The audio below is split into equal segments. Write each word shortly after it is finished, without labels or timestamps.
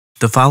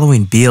The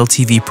following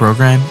BLTV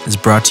program is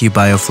brought to you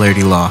by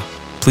O'Flaherty Law.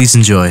 Please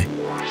enjoy.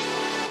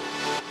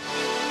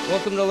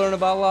 Welcome to Learn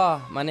About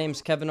Law. My name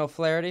is Kevin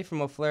O'Flaherty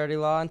from O'Flaherty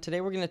Law, and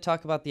today we're going to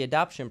talk about the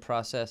adoption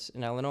process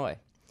in Illinois.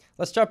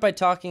 Let's start by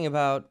talking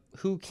about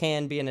who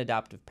can be an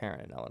adoptive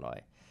parent in Illinois.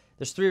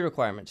 There's three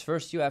requirements.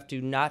 First, you have to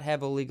not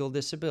have a legal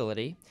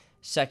disability.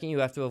 Second, you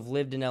have to have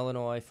lived in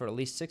Illinois for at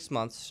least 6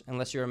 months,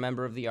 unless you're a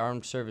member of the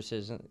armed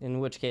services,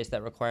 in which case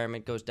that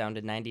requirement goes down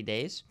to 90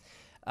 days.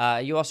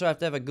 You also have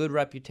to have a good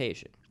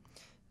reputation.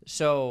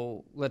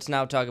 So let's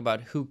now talk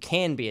about who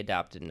can be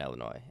adopted in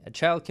Illinois. A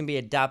child can be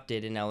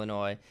adopted in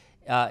Illinois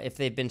if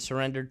they've been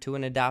surrendered to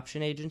an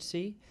adoption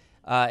agency,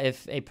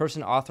 if a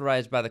person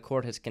authorized by the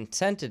court has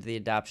consented to the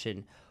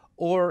adoption,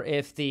 or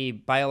if the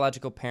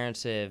biological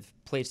parents have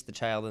placed the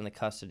child in the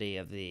custody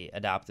of the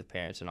adoptive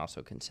parents and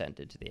also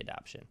consented to the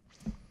adoption.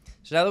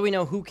 So now that we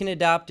know who can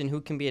adopt and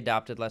who can be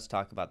adopted, let's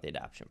talk about the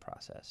adoption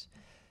process.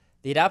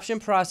 The adoption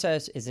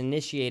process is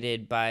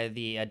initiated by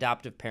the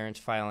adoptive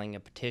parents filing a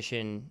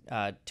petition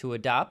to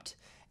adopt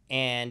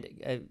and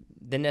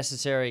the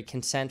necessary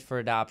consent for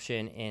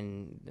adoption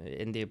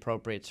in the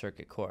appropriate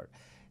circuit court.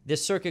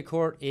 This circuit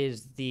court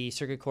is the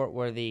circuit court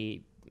where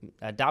the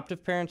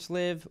adoptive parents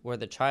live, where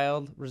the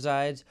child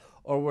resides,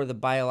 or where the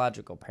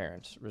biological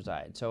parents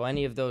reside. So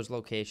any of those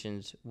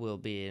locations will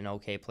be an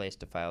okay place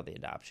to file the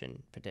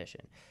adoption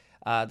petition.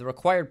 The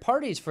required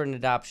parties for an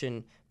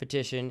adoption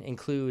petition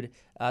include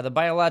the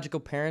biological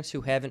parents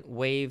who haven't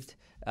waived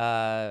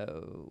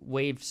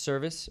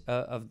service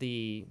of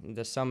the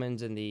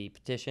summons and the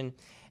petition,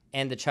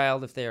 and the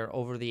child if they are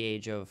over the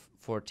age of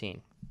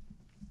 14.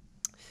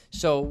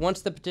 So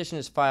once the petition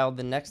is filed,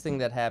 the next thing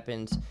that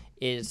happens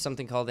is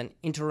something called an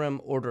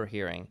interim order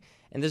hearing.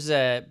 And this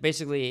is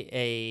basically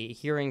a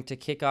hearing to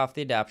kick off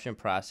the adoption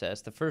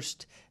process. The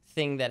first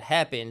thing that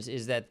happens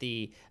is that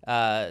the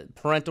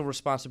parental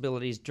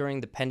responsibilities during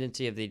the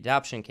pendency of the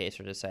adoption case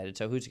are decided.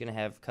 So who's going to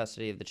have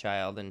custody of the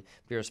child and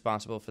be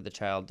responsible for the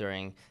child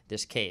during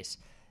this case.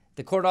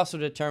 The court also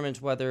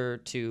determines whether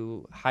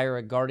to hire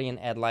a guardian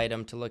ad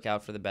litem to look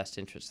out for the best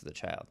interests of the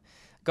child.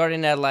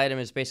 Guardian ad litem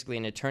is basically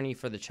an attorney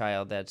for the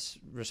child that's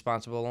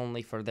responsible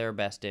only for their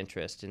best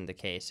interest in the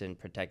case and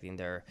protecting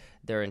their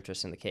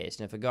interest in the case.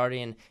 And if a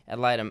guardian ad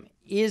litem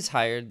is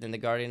hired, then the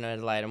guardian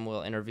ad litem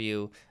will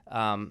interview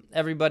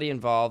everybody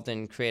involved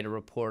and create a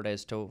report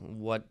as to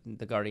what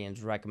the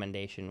guardian's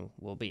recommendation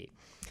will be.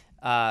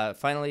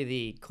 Finally,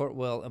 the court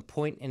will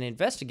appoint an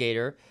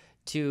investigator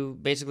to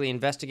basically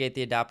investigate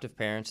the adoptive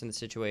parents in the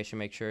situation,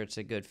 make sure it's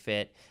a good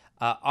fit.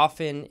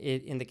 Often,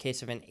 in the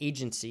case of an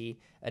agency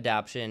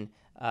adoption,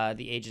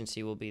 the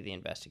agency will be the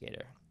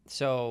investigator.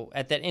 So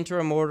at that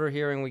interim order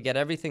hearing, we get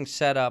everything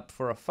set up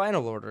for a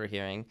final order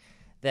hearing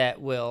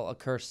that will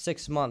occur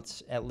 6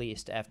 months at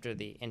least after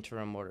the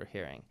interim order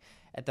hearing.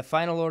 At the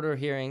final order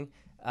hearing,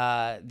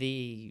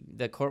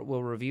 the court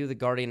will review the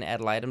guardian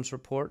ad litem's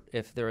report,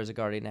 if there is a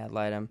guardian ad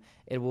litem.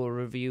 It will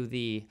review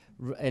the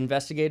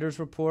investigator's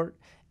report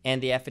and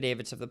the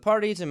affidavits of the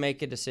parties and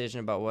make a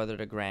decision about whether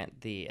to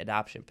grant the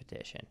adoption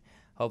petition.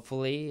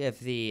 Hopefully, if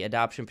the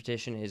adoption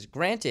petition is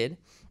granted,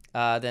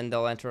 then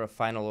they'll enter a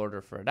final order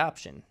for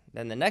adoption.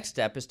 Then the next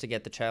step is to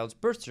get the child's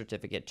birth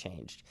certificate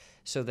changed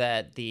so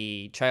that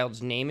the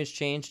child's name is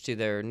changed to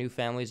their new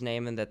family's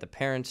name and that the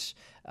parents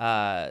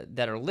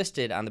that are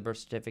listed on the birth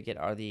certificate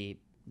are the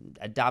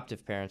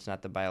adoptive parents,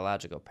 not the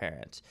biological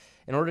parents.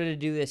 In order to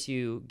do this,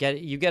 you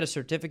get a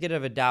certificate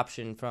of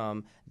adoption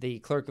from the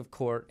clerk of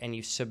court and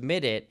you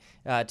submit it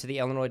to the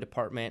Illinois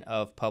Department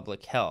of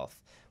Public Health.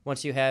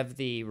 Once you have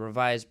the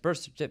revised birth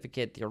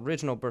certificate, the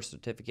original birth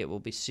certificate will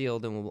be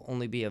sealed and will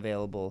only be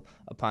available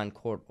upon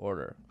court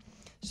order.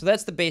 So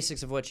that's the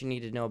basics of what you need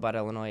to know about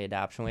Illinois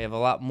adoption. We have a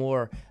lot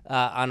more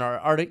in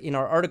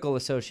our article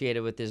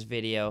associated with this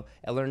video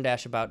at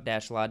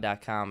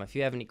learn-about-law.com. If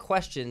you have any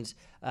questions,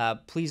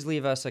 please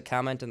leave us a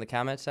comment in the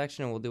comment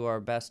section, and we'll do our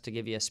best to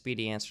give you a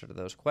speedy answer to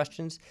those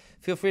questions.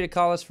 Feel free to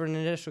call us for an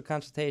initial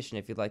consultation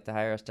if you'd like to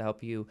hire us to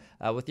help you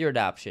with your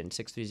adoption,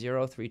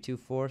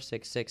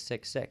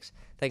 630-324-6666.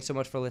 Thanks so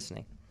much for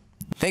listening.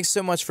 Thanks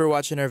so much for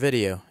watching our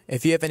video.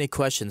 If you have any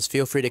questions,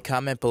 feel free to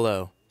comment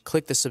below.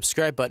 Click the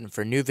subscribe button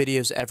for new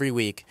videos every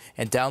week,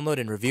 and download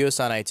and review us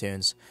on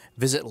iTunes.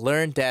 Visit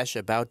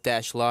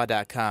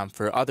learn-about-law.com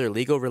for other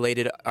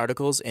legal-related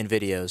articles and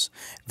videos.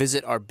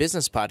 Visit our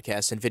business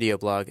podcast and video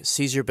blog,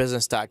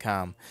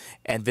 seizeyourbusiness.com,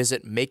 and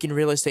visit Making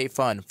Real Estate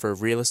Fun for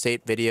real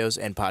estate videos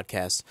and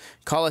podcasts.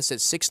 Call us at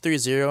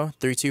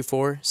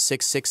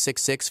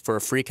 630-324-6666 for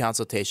a free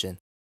consultation.